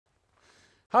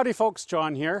Howdy folks,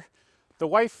 John here. The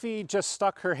wifey just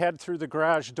stuck her head through the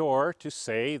garage door to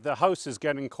say the house is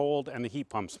getting cold and the heat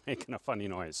pump's making a funny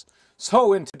noise.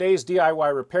 So in today's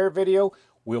DIY repair video,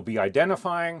 we'll be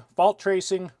identifying, fault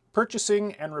tracing,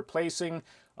 purchasing and replacing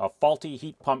a faulty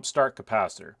heat pump start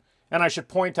capacitor. And I should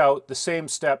point out the same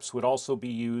steps would also be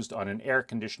used on an air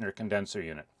conditioner condenser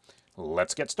unit.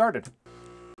 Let's get started.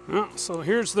 Well, so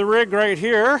here's the rig right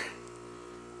here.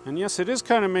 And yes, it is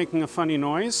kind of making a funny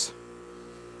noise.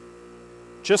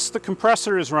 Just the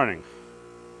compressor is running.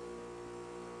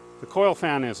 The coil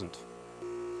fan isn't.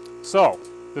 So,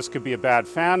 this could be a bad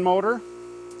fan motor.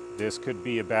 This could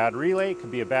be a bad relay,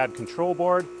 could be a bad control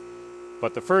board.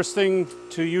 But the first thing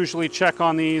to usually check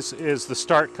on these is the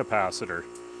start capacitor.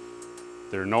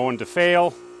 They're known to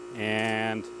fail,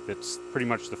 and it's pretty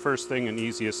much the first thing and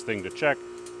easiest thing to check.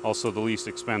 Also the least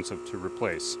expensive to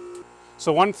replace.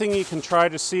 So one thing you can try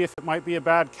to see if it might be a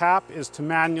bad cap is to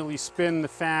manually spin the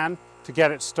fan to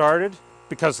get it started,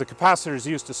 because the capacitor is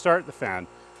used to start the fan.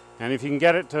 And if you can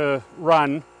get it to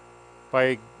run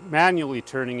by manually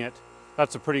turning it,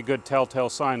 that's a pretty good telltale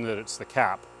sign that it's the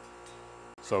cap.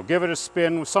 So give it a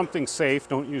spin with something safe,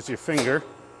 don't use your finger.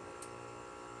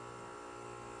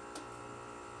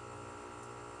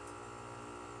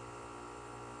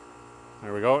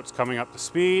 There we go, it's coming up to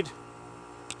speed.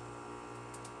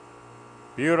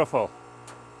 Beautiful.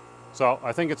 So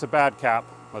I think it's a bad cap.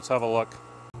 Let's have a look.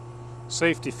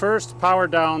 Safety first, power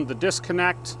down the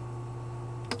disconnect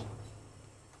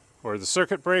or the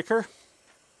circuit breaker.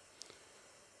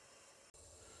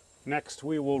 Next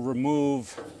we will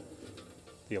remove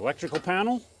the electrical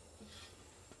panel.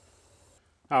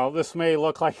 Now this may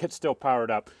look like it's still powered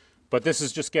up, but this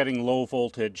is just getting low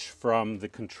voltage from the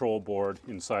control board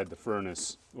inside the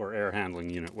furnace or air handling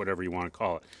unit, whatever you want to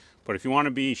call it. But if you want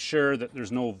to be sure that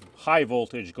there's no high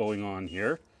voltage going on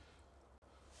here,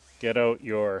 get out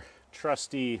your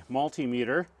trusty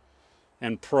multimeter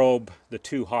and probe the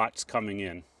two hots coming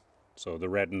in. So the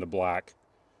red and the black.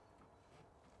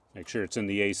 Make sure it's in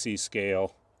the AC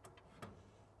scale.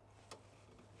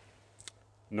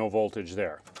 No voltage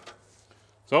there.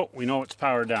 So we know it's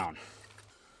powered down.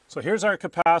 So here's our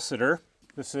capacitor.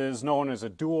 This is known as a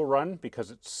dual run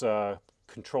because it's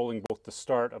controlling both the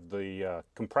start of the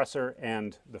compressor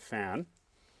and the fan.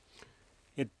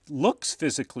 It looks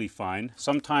physically fine.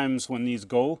 Sometimes when these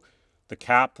go, the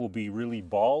cap will be really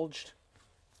bulged,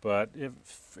 but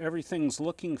if everything's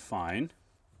looking fine,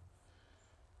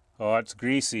 oh, it's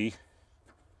greasy.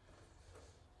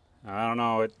 I don't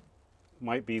know, it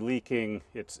might be leaking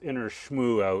its inner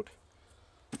schmoo out,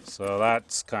 so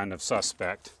that's kind of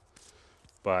suspect.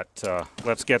 But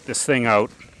let's get this thing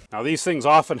out. Now these things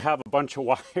often have a bunch of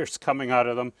wires coming out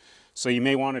of them, so you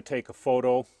may want to take a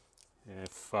photo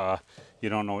if you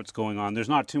don't know what's going on. There's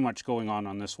not too much going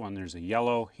on this one. There's a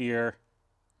yellow here,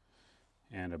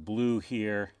 and a blue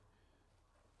here,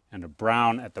 and a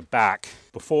brown at the back.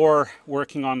 Before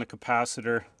working on the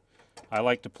capacitor, I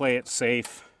like to play it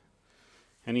safe.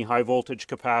 Any high voltage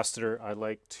capacitor, I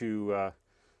like to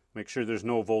make sure there's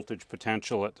no voltage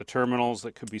potential at the terminals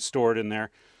that could be stored in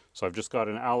there. So I've just got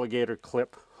an alligator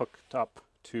clip hooked up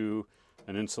to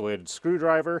an insulated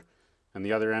screwdriver, and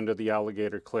the other end of the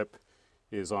alligator clip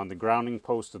is on the grounding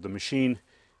post of the machine,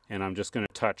 and I'm just going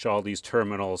to touch all these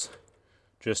terminals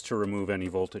just to remove any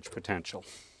voltage potential.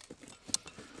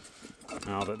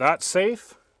 Now that that's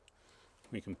safe,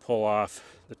 we can pull off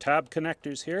the tab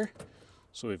connectors here.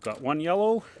 So we've got one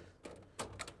yellow,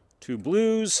 two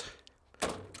blues,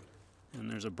 and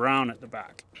there's a brown at the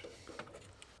back.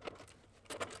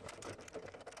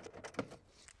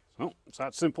 So it's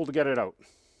that simple to get it out.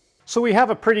 So we have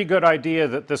a pretty good idea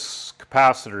that this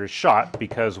capacitor is shot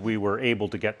because we were able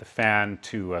to get the fan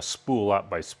to spool up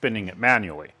by spinning it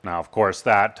manually. Now, of course,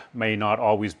 that may not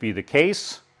always be the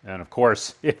case. And of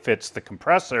course, if it's the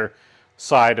compressor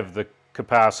side of the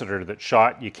capacitor that's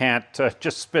shot, you can't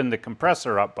just spin the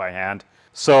compressor up by hand.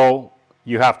 So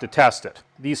you have to test it.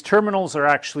 These terminals are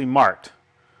actually marked.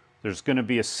 There's going to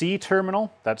be a C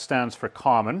terminal, that stands for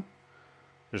common.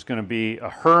 There's going to be a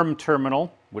HERM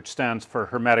terminal, which stands for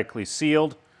hermetically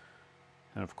sealed,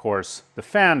 and of course the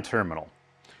fan terminal.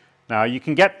 Now you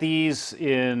can get these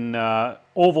in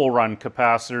oval run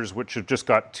capacitors, which have just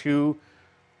got two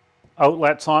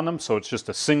outlets on them, so it's just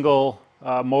a single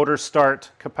motor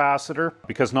start capacitor,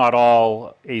 because not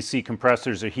all AC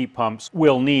compressors or heat pumps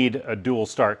will need a dual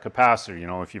start capacitor. You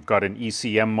know, if you've got an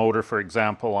ECM motor, for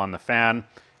example, on the fan,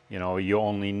 you know, you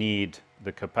only need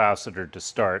the capacitor to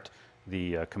start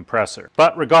the compressor.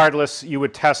 But regardless, you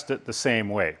would test it the same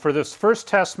way. For this first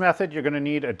test method, you're going to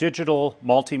need a digital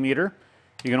multimeter.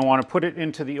 You're going to want to put it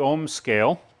into the ohm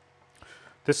scale.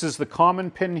 This is the common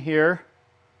pin here,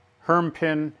 Herm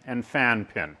pin, and fan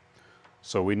pin.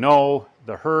 So we know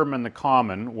the Herm and the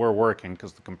common were working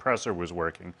because the compressor was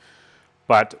working.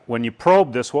 But when you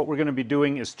probe this, what we're going to be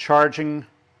doing is charging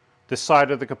this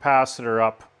side of the capacitor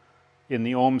up in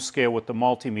the ohm scale with the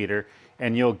multimeter,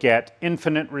 and you'll get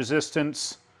infinite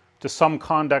resistance to some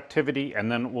conductivity,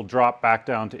 and then it will drop back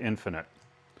down to infinite.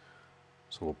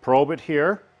 So we'll probe it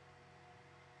here.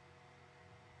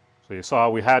 So you saw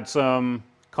we had some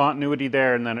continuity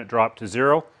there, and then it dropped to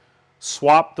 0.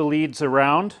 Swap the leads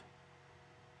around.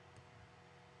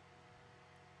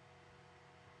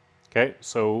 Okay,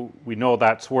 so we know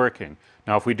that's working.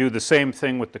 Now if we do the same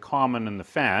thing with the common and the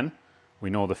fan, we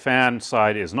know the fan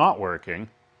side is not working.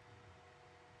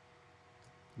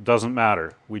 Doesn't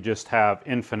matter. We just have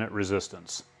infinite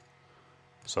resistance.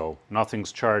 So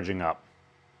nothing's charging up.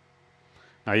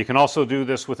 Now you can also do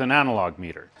this with an analog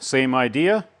meter. Same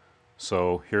idea.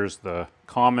 So here's the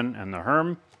common and the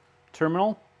Herm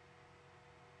terminal.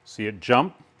 See it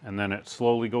jump, and then it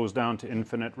slowly goes down to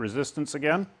infinite resistance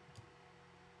again.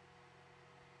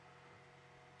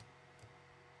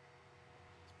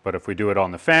 But if we do it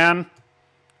on the fan,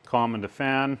 common to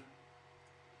fan,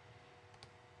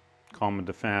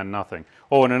 nothing.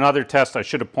 Oh, and another test I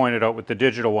should have pointed out with the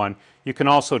digital one, you can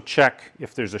also check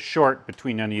if there's a short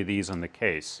between any of these in the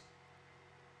case.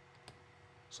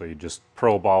 So you just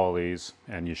probe all of these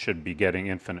and you should be getting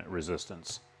infinite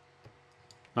resistance.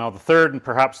 Now the third and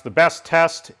perhaps the best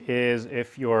test is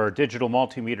if your digital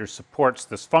multimeter supports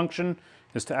this function,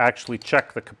 is to actually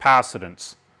check the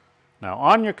capacitance. Now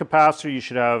on your capacitor you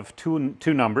should have two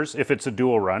numbers if it's a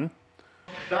dual run.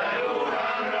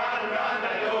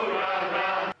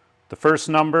 The first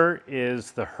number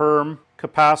is the Herm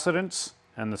capacitance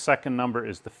and the second number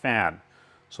is the fan.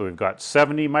 So we've got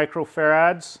 70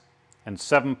 microfarads and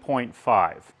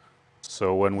 7.5.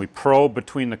 So when we probe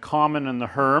between the common and the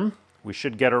Herm, we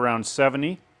should get around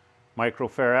 70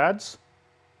 microfarads.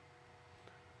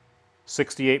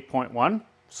 68.1,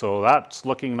 so that's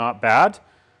looking not bad.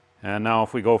 And now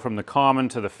if we go from the common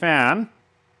to the fan,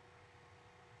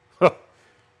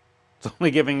 it's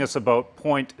only giving us about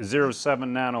 0.07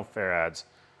 nanofarads.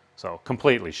 So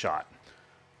completely shot.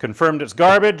 Confirmed it's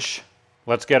garbage.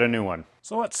 Let's get a new one.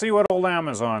 So let's see what old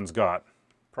Amazon's got.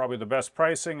 Probably the best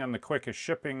pricing and the quickest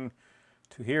shipping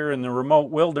to here in the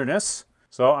remote wilderness.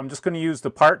 So I'm just going to use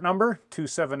the part number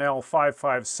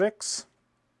 27L556.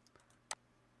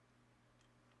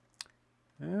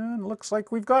 And looks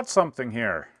like we've got something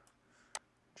here.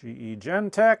 GE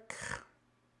Gentech,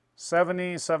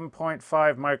 7.5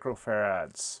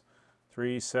 microfarads,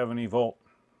 370 volt.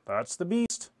 That's the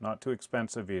beast. Not too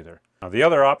expensive either. Now the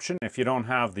other option, if you don't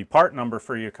have the part number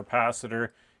for your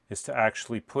capacitor, is to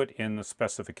actually put in the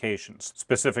specifications,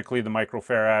 specifically the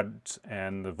microfarads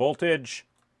and the voltage.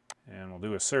 And we'll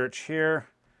do a search here.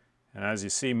 And as you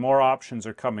see, more options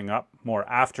are coming up, more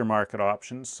aftermarket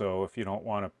options. So if you don't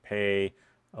want to pay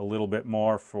a little bit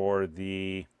more for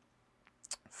the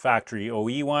factory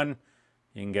OE one,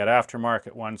 you can get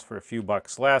aftermarket ones for a few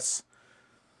bucks less.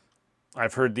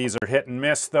 I've heard these are hit and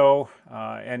miss though.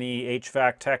 Any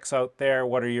HVAC techs out there,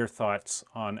 what are your thoughts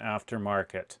on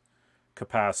aftermarket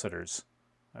capacitors?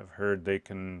 I've heard they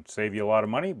can save you a lot of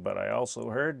money, but I also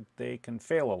heard they can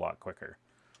fail a lot quicker.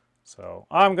 So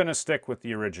I'm going to stick with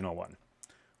the original one.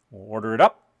 We'll order it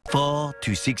up. 4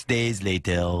 to 6 days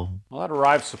later. Well, that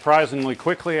arrived surprisingly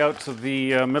quickly out to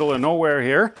the middle of nowhere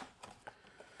here.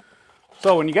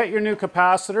 So when you get your new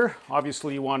capacitor,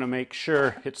 obviously you want to make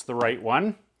sure it's the right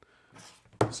one.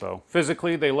 So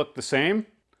physically they look the same.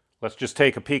 Let's just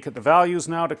take a peek at the values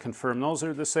now to confirm those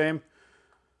are the same.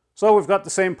 So we've got the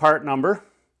same part number.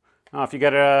 Now if you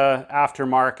get a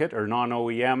aftermarket or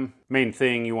non-OEM, main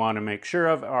thing you want to make sure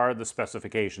of are the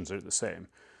specifications are the same.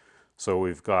 So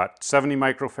we've got 70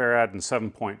 microfarad and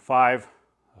 7.5.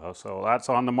 So that's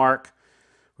on the mark.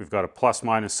 We've got a plus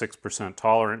minus 6%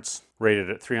 tolerance,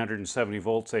 rated at 370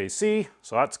 volts AC,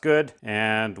 so that's good.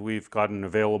 And we've got an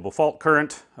available fault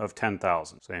current of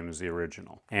 10,000, same as the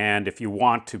original. And if you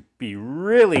want to be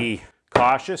really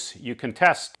cautious, you can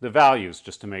test the values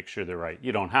just to make sure they're right.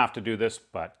 You don't have to do this,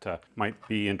 but might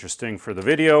be interesting for the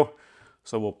video.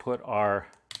 So we'll put our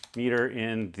meter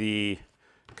in the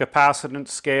capacitance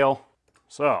scale.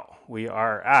 So we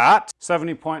are at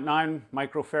 70.9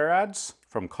 microfarads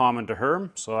from common to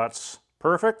Herm, so that's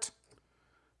perfect.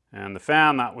 And the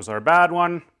fan, that was our bad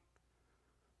one.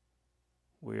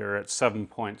 We are at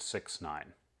 7.69.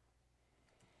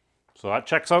 So that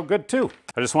checks out good too.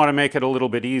 I just want to make it a little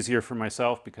bit easier for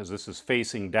myself because this is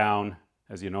facing down,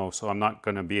 as you know, so I'm not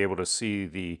going to be able to see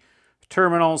the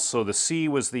terminals. So the C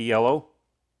was the yellow.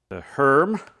 The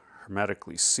Herm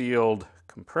hermetically sealed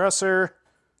compressor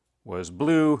was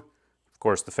blue. Of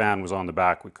course, the fan was on the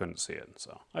back. We couldn't see it.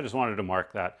 So I just wanted to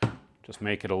mark that. Just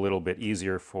make it a little bit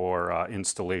easier for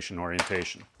installation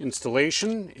orientation.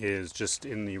 Installation is just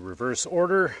in the reverse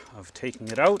order of taking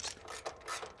it out.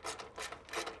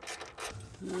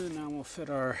 And now we'll fit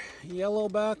our yellow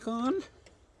back on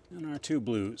and our two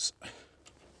blues.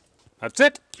 That's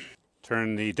it.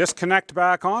 Turn the disconnect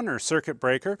back on, or circuit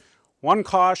breaker. One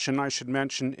caution I should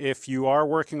mention, if you are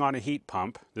working on a heat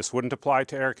pump, this wouldn't apply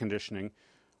to air conditioning,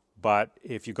 but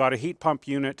if you got a heat pump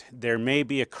unit, there may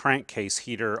be a crankcase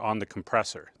heater on the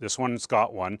compressor. This one's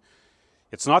got one.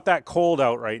 It's not that cold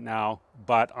out right now,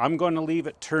 but I'm going to leave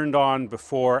it turned on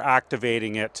before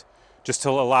activating it, just to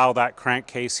allow that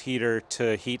crankcase heater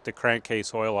to heat the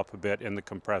crankcase oil up a bit in the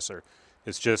compressor.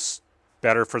 It's just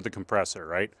better for the compressor,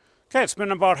 right? Okay, it's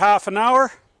been about half an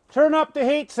hour. Turn up the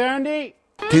heat, Sandy.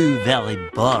 2 very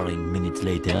boring minutes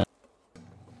later.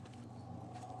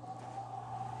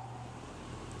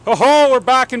 Oh-ho, we're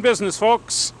back in business,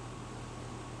 folks.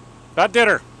 That did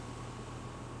her.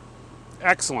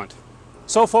 Excellent.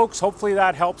 So, folks, hopefully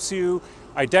that helps you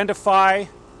identify,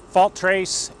 fault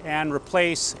trace, and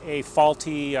replace a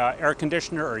faulty air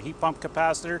conditioner or heat pump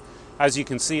capacitor. As you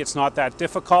can see, it's not that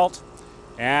difficult,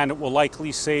 and it will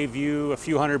likely save you a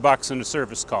few $100 in a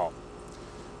service call.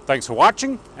 Thanks for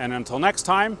watching, and until next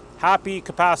time, happy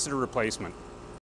capacitor replacement.